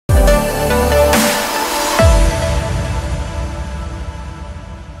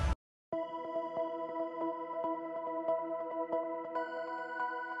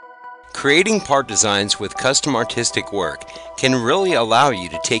Creating part designs with custom artistic work can really allow you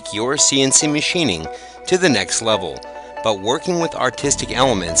to take your CNC machining to the next level, but working with artistic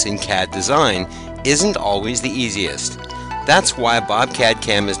elements in CAD design isn't always the easiest. That's why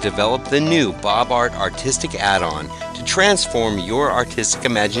BobCAD-CAM has developed the new BobART artistic add-on to transform your artistic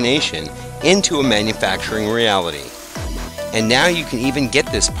imagination into a manufacturing reality. And now you can even get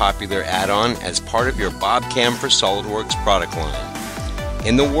this popular add-on as part of your BobCAM for SOLIDWORKS product line.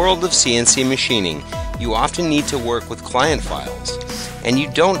 In the world of CNC machining, you often need to work with client files, and you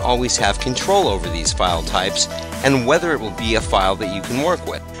don't always have control over these file types and whether it will be a file that you can work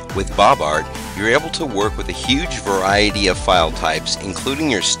with. With BobART, you're able to work with a huge variety of file types,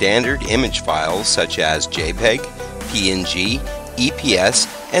 including your standard image files such as JPEG, PNG, EPS,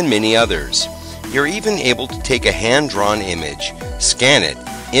 and many others. You're even able to take a hand-drawn image, scan it,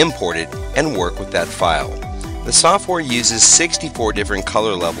 import it, and work with that file. The software uses 64 different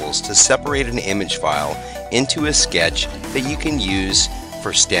color levels to separate an image file into a sketch that you can use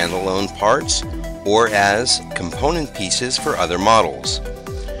for standalone parts or as component pieces for other models.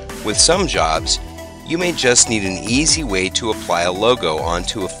 With some jobs, you may just need an easy way to apply a logo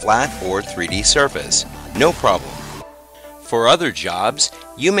onto a flat or 3D surface. No problem. For other jobs,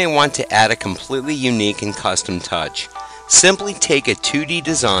 you may want to add a completely unique and custom touch. Simply take a 2D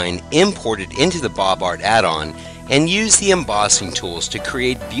design, import it into the BobART add-on, and use the embossing tools to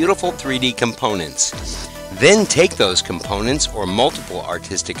create beautiful 3D components. Then take those components or multiple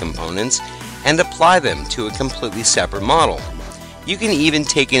artistic components and apply them to a completely separate model. You can even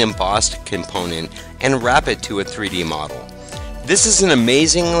take an embossed component and wrap it to a 3D model. This is an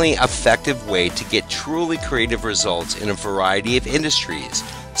amazingly effective way to get truly creative results in a variety of industries,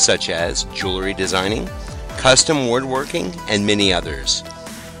 such as jewelry designing, custom woodworking, and many others.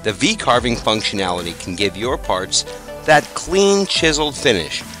 The V-carving functionality can give your parts that clean, chiseled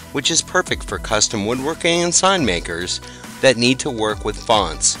finish, which is perfect for custom woodworking and sign makers that need to work with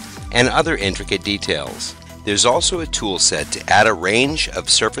fonts and other intricate details. There's also a tool set to add a range of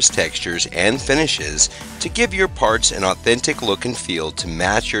surface textures and finishes to give your parts an authentic look and feel to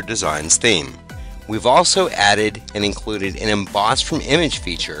match your design's theme. We've also added and included an emboss from image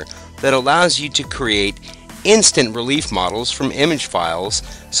feature that allows you to create instant relief models from image files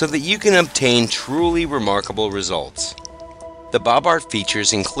so that you can obtain truly remarkable results. The BobART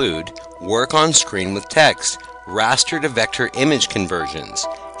features include work on screen with text, raster to vector image conversions,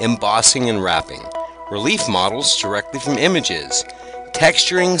 embossing and wrapping, relief models directly from images,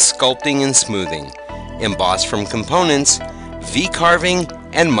 texturing, sculpting and smoothing, emboss from components, V-carving,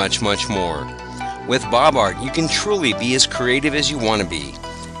 and much more. With BobART, you can truly be as creative as you want to be.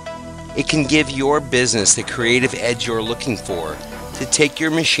 It can give your business the creative edge you're looking for to take your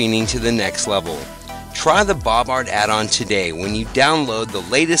machining to the next level. Try the BobART add-on today when you download the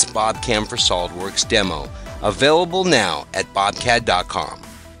latest BobCAM for SOLIDWORKS demo, available now at BobCAD.com.